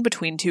scene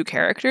between 2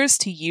 characters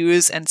to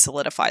use and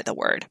solidify the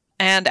word.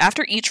 And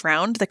after each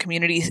round, the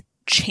community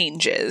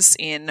changes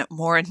in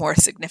more and more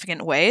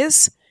significant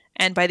ways.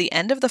 And by the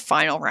end of the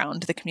final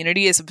round, the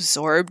community is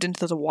absorbed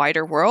into the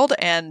wider world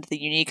and the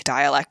unique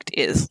dialect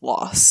is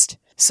lost.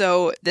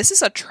 So this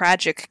is a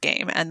tragic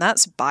game, and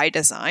that's by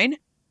design.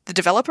 The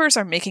developers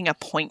are making a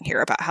point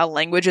here about how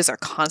languages are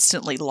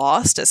constantly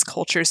lost as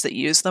cultures that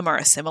use them are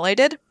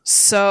assimilated.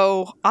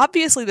 So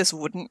obviously this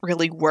wouldn't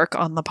really work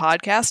on the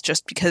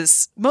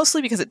podcast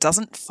mostly because it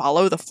doesn't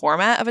follow the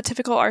format of a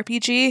typical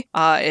RPG.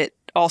 It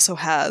also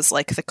has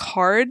like the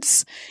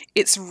cards.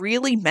 It's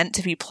really meant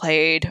to be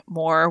played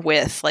more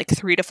with like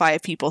 3 to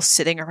 5 people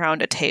sitting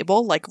around a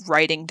table, like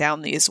writing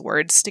down these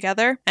words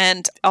together.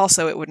 And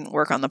also it wouldn't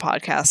work on the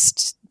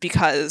podcast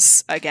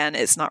because, again,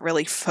 it's not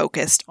really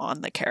focused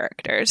on the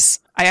characters.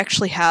 I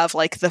actually have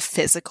like the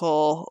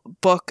physical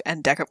book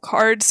and deck of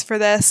cards for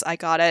this. I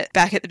got it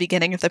back at the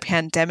beginning of the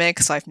pandemic,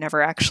 so I've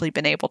never actually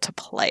been able to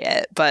play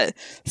it. But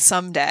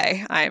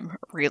someday I'm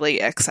really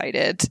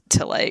excited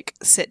to like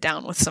sit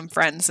down with some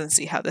friends and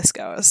see how this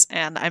goes.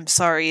 And I'm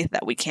sorry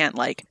that we can't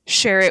like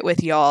share it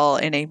with y'all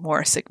in a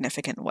more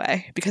significant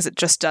way, because it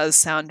just does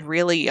sound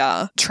really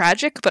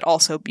tragic, but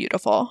also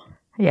beautiful.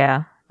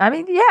 Yeah. I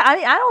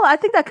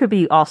think that could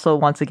be also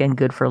once again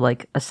good for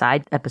like a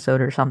side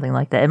episode or something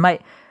like that.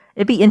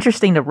 It'd be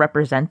interesting to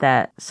represent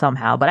that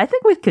somehow, but I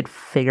think we could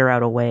figure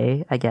out a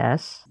way, I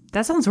guess.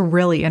 That sounds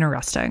really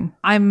interesting.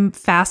 I'm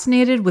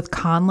fascinated with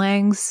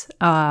conlangs.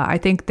 I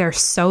think they're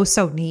so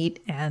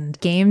neat, and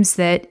games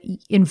that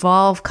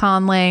involve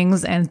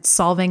conlangs and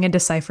solving and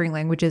deciphering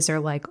languages are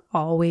like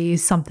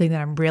always something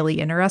that I'm really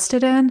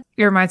interested in.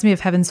 It reminds me of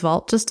Heaven's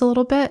Vault just a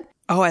little bit.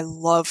 Oh, I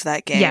love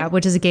that game. Yeah,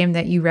 which is a game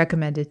that you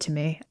recommended to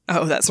me.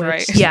 Oh, that's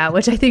right. Yeah,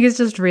 which I think is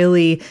just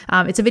really,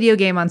 it's a video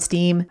game on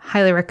Steam.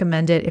 Highly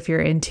recommend it if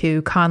you're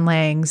into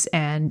conlangs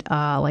and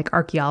like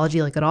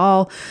archaeology, like at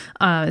all.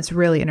 It's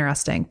really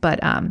interesting.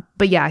 But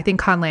yeah, I think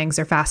conlangs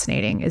are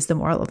fascinating is the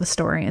moral of the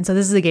story. And so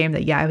this is a game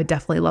that, yeah, I would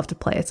definitely love to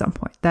play at some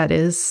point. That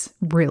is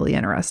really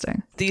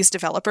interesting. These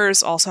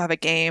developers also have a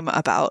game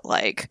about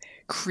like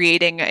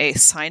creating a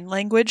sign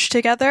language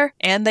together,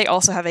 and they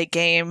also have a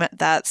game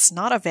that's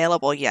not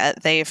available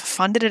yet. They've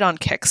funded it on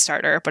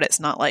Kickstarter, but it's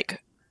not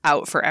like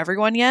out for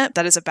everyone yet.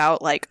 That is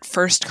about like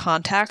first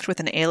contact with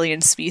an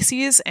alien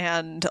species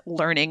and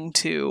learning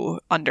to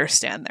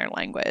understand their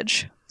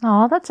language.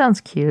 Oh, that sounds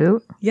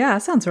cute. Yeah,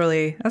 that sounds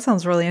really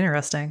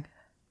interesting.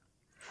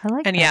 I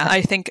like and that. Yeah,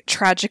 I think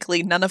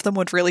tragically none of them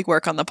would really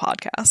work on the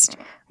podcast.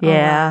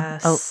 Yeah,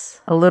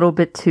 yes. a little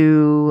bit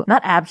too,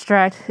 not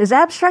abstract. Is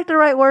abstract the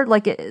right word?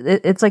 Like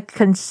it's like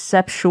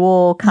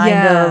conceptual,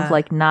 kind of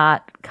like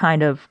not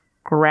kind of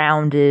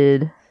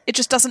grounded. It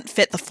just doesn't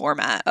fit the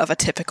format of a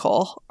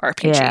typical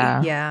RPG.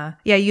 Yeah.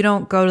 You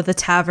don't go to the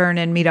tavern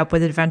and meet up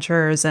with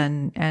adventurers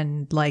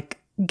and like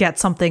get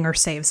something or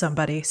save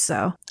somebody.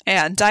 So.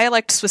 And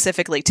dialect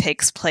specifically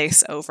takes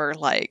place over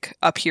like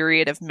a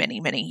period of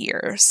many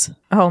years.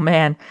 Oh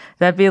man,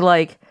 that'd be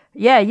like,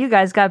 yeah, you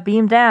guys got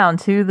beamed down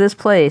to this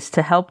place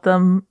to help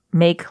them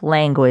make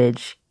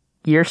language.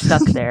 You're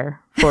stuck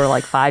there for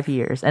like 5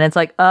 years. And it's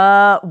like,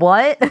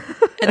 what?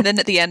 And then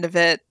at the end of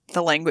it,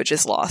 the language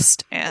is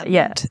lost, and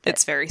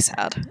it's very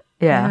sad.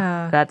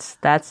 Yeah,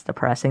 that's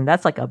depressing.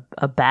 That's like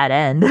a bad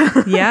end.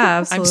 Yeah,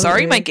 absolutely. I'm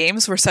sorry my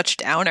games were such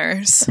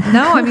downers.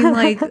 No, I mean,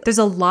 like, there's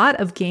a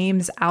lot of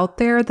games out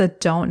there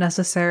that don't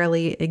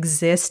necessarily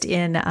exist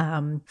in,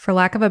 for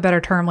lack of a better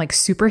term, like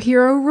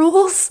superhero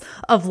rules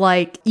of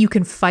like, you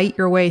can fight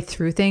your way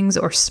through things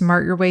or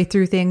smart your way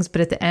through things, but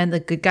at the end, the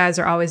good guys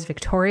are always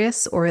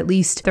victorious, or at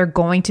least they're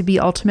going to be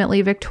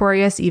ultimately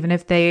victorious, even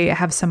if they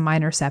have some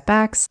minor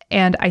setbacks.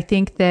 And I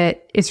think that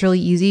it's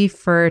really easy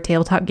for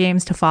tabletop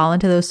games to fall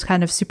into those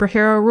kind of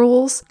superhero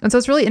rules. And so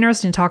it's really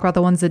interesting to talk about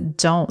the ones that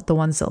don't, the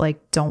ones that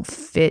like don't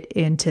fit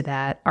into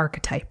that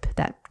archetype,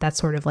 that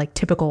sort of like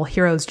typical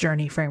hero's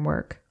journey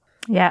framework.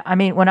 Yeah, I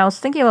mean, when I was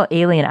thinking about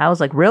Alien, I was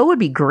like, Rill would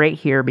be great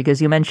here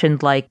because you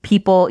mentioned like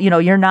people, you know,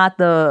 you're not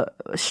the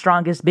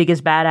strongest,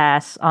 biggest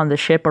badass on the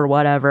ship or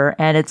whatever.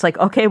 And it's like,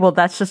 okay, well,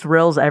 that's just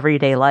Rill's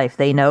everyday life.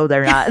 They know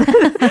they're not,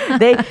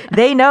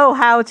 they know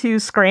how to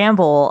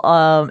scramble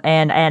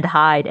and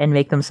hide and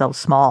make themselves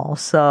small.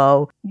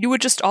 So you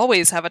would just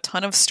always have a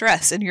ton of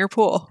stress in your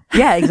pool.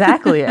 Yeah,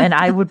 exactly. And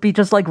I would be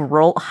just like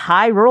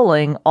high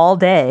rolling all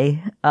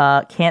day.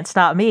 Can't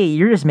stop me.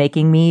 You're just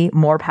making me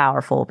more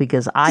powerful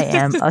because I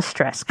am a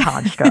stress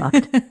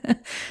construct.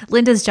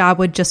 Linda's job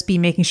would just be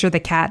making sure the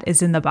cat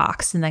is in the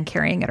box and then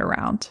carrying it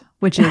around,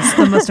 which is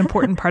the most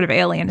important part of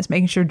Alien, is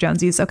making sure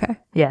Jonesy is okay.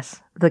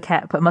 Yes, the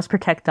cat must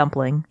protect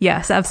Dumpling.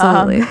 Yes,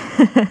 absolutely.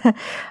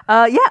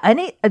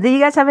 Do you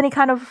guys have any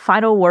kind of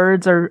final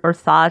words or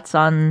thoughts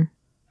on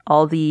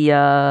all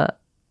the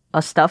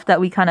stuff that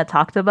we kind of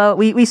talked about?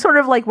 We sort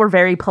of like were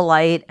very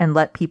polite and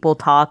let people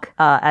talk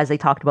as they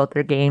talked about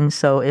their games.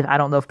 So I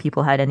don't know if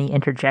people had any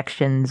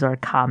interjections or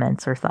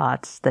comments or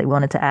thoughts they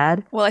wanted to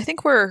add. Well, I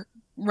think we're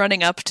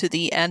running up to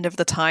the end of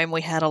the time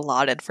we had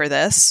allotted for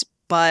this.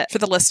 But for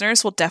the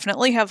listeners, we'll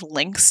definitely have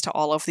links to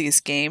all of these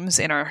games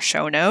in our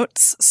show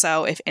notes.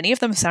 So if any of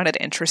them sounded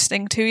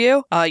interesting to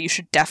you, you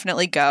should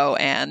definitely go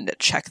and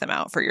check them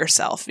out for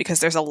yourself, because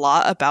there's a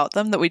lot about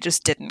them that we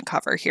just didn't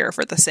cover here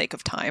for the sake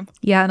of time.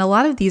 Yeah, and a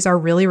lot of these are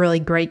really, really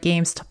great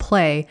games to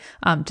play.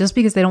 Just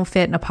because they don't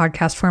fit in a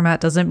podcast format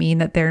doesn't mean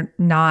that they're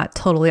not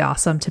totally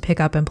awesome to pick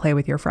up and play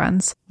with your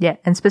friends. Yeah,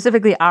 and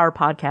specifically our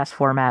podcast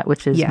format,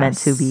 which is meant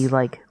to be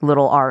like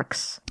little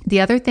arcs. The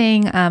other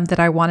thing that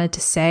I wanted to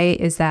say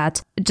is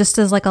that just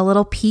as like a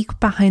little peek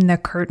behind the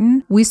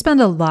curtain, we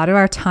spend a lot of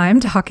our time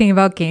talking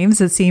about games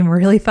that seem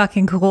really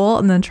fucking cool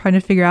and then trying to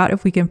figure out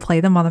if we can play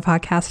them on the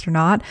podcast or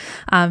not.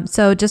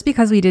 So just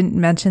because we didn't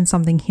mention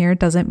something here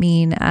doesn't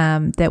mean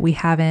that we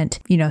haven't,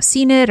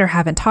 seen it or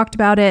haven't talked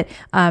about it.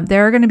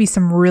 There are going to be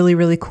some really,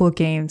 really cool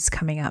games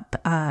coming up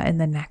in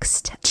the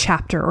next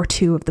chapter or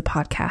two of the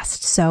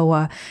podcast.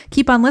 So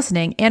keep on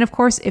listening. And of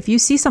course, if you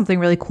see something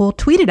really cool,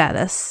 tweet it at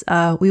us.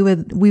 We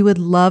would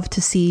love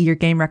to see your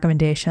game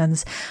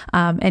recommendations.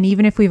 And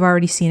even if we've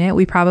already seen it,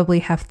 we probably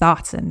have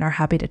thoughts and are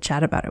happy to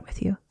chat about it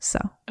with you. So.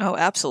 Oh,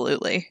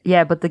 absolutely.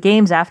 Yeah, but the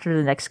games after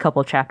the next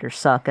couple chapters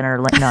suck and are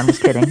like, no, I'm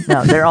just kidding.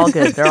 No, they're all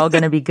good. They're all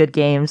going to be good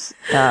games.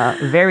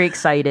 Very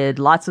excited.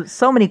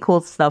 So many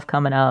cool stuff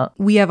coming out.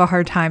 We have a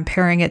hard time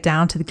paring it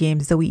down to the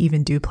games that we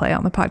even do play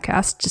on the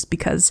podcast just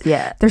because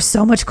there's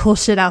so much cool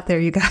shit out there,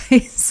 you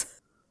guys.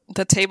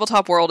 The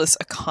tabletop world is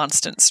a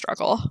constant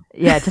struggle.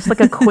 Yeah, just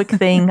like a quick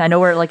thing. I know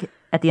we're like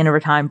at the end of our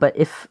time, but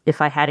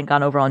if I hadn't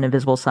gone over on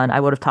Invisible Sun, I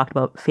would have talked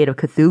about Fate of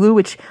Cthulhu,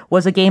 which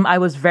was a game I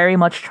was very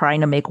much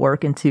trying to make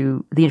work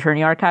into the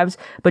Eternity Archives,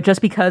 but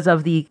just because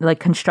of the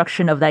like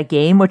construction of that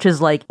game, which is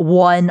like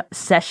one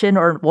session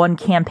or one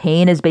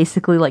campaign is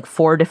basically like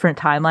 4 different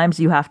timelines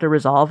you have to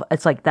resolve.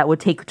 It's like that would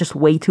take just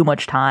way too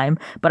much time,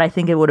 but I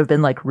think it would have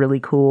been like really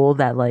cool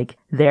that like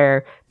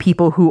they're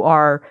people who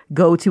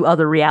go to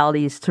other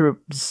realities to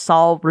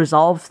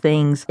resolve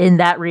things in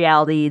that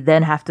reality,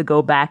 then have to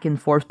go back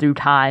and forth through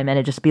time, and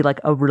it just be like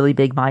a really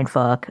big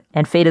mindfuck.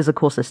 And Fate is a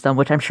cool system,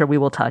 which I'm sure we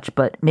will touch,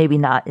 but maybe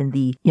not in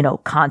the,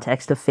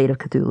 context of Fate of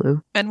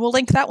Cthulhu. And we'll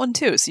link that one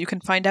too, so you can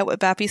find out what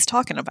Bappy's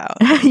talking about.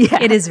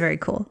 Yeah. It is very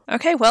cool.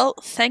 Okay, well,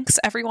 thanks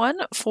everyone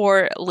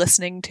for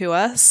listening to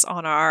us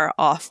on our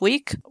off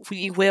week.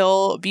 We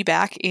will be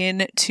back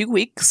in 2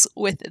 weeks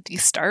with the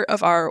start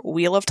of our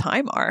Wheel of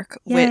Time arc,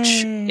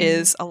 which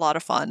is a lot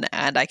of fun,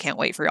 and I can't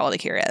wait for y'all to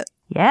hear it.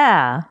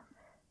 Yeah.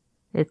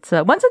 It's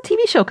when's the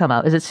TV show come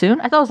out? Is it soon?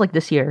 I thought it was like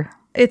this year.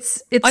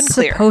 It's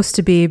unclear. Supposed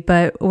to be,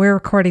 but we're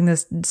recording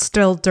this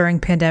still during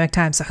pandemic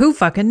time, so who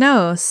fucking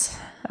knows?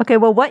 Okay,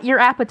 well, whet your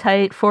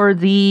appetite for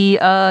the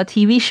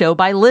TV show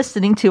by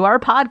listening to our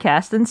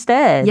podcast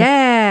instead.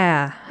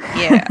 Yeah.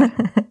 Yeah.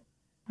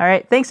 All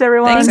right. Thanks,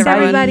 everyone. Thanks,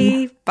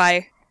 everybody.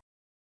 Bye.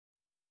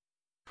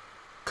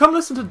 Come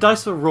listen to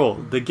Dice for Roll,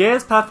 the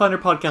gayest Pathfinder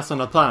podcast on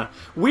the planet.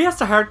 We ask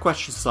the hard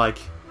questions like,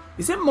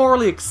 is it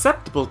morally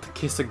acceptable to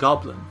kiss a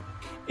goblin?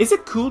 Is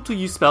it cool to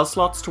use spell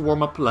slots to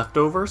warm up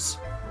leftovers?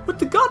 Would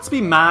the gods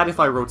be mad if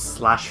I wrote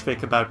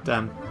slashfic about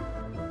them?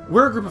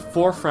 We're a group of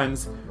 4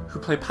 friends who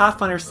play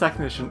Pathfinder 2nd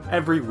Edition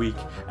every week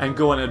and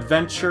go on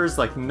adventures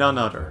like none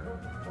other.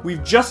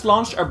 We've just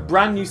launched our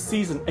brand new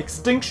season,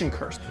 Extinction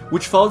Curse,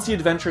 which follows the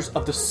adventures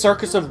of the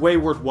Circus of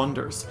Wayward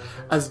Wonders,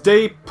 as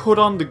they put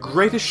on the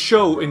greatest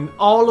show in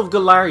all of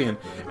Golarion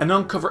and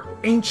uncover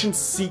ancient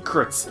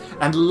secrets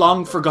and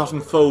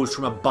long-forgotten foes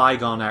from a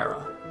bygone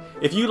era.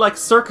 If you like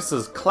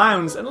circuses,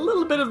 clowns, and a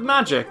little bit of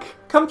magic,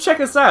 come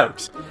check us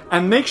out,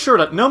 and make sure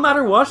that no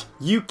matter what,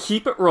 you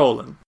keep it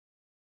rolling.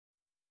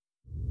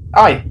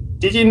 Aye,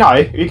 did you know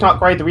you can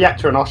upgrade the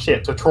reactor in our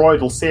ship to a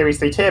toroidal Series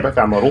 3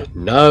 turbofan model?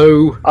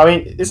 No. I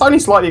mean, it's only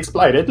slightly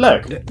exploded,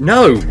 look.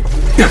 No.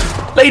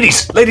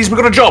 Ladies, we've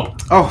got a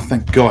job. Oh,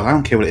 thank God, I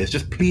don't care what it is.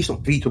 Just please stop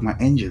vetoing my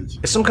engines.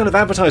 It's some kind of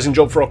advertising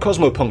job for our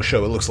Cosmopunk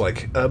show, it looks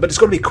like. But it's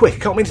got to be quick.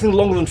 It can't be anything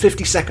longer than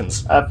 50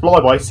 seconds.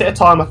 Flyboy, set a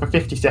timer for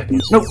 50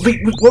 seconds. No,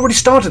 we've already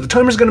started. The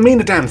timer's going to mean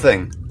a damn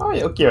thing. Oh,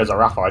 it'll give us a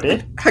rough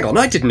idea. Hang on,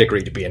 I didn't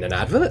agree to be in an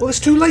advert. Well, it's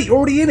too late. You're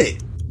already in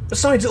it.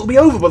 Besides, it'll be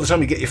over by the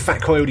time you get your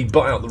fat coyote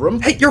butt out of the room.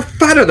 Hey, you're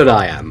fatter than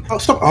I am. Oh,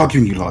 stop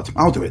arguing, you lot.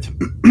 I'll do it.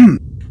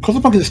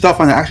 Cosmopunk is a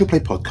Starfinder actual play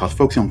podcast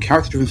focusing on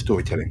character-driven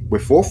storytelling. We're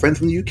 4 friends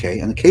from the UK,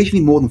 and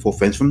occasionally more than 4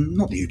 friends from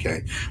not the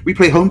UK. We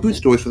play homebrew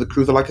stories for the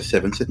crew of the Leica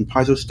 7 set in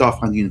Paizo's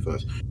Starfinder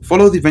universe.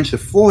 Follow the adventures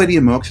of 4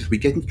 alien mercs as we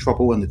get into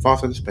trouble and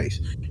advance out of space.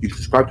 You can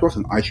subscribe to us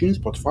on iTunes,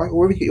 Spotify, or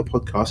wherever you get your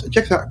podcasts, and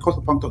check us out at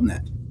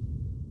cosmopunk.net.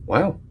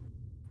 Wow.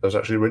 That was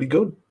actually really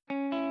good.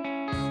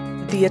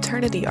 The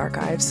Eternity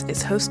Archives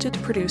is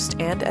hosted, produced,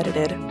 and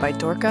edited by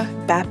Dorka,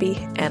 Bappy,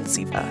 and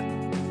Siva.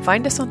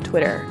 Find us on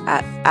Twitter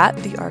at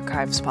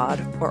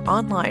 @TheArchivesPod or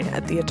online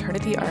at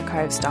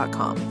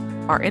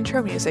theeternityarchives.com. Our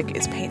intro music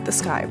is Paint the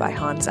Sky by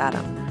Hans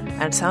Adam,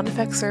 and sound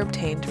effects are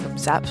obtained from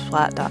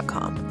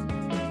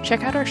zapsplat.com.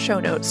 Check out our show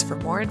notes for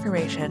more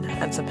information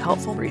and some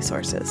helpful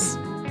resources.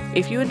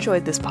 If you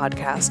enjoyed this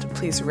podcast,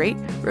 please rate,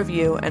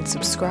 review, and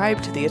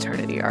subscribe to the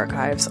Eternity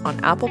Archives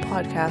on Apple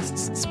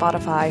Podcasts,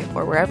 Spotify,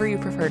 or wherever you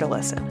prefer to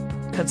listen.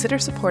 Consider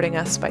supporting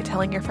us by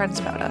telling your friends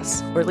about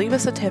us, or leave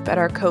us a tip at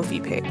our Ko-fi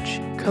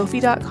page,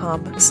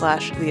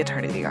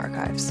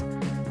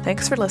 ko-fi.com/theeternityarchives.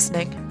 Thanks for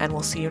listening, and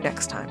we'll see you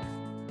next time.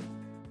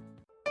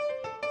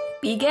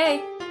 Be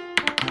gay.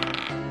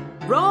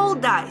 Roll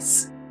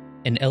dice.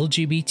 An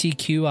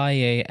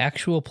LGBTQIA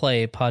actual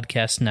play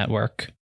podcast network.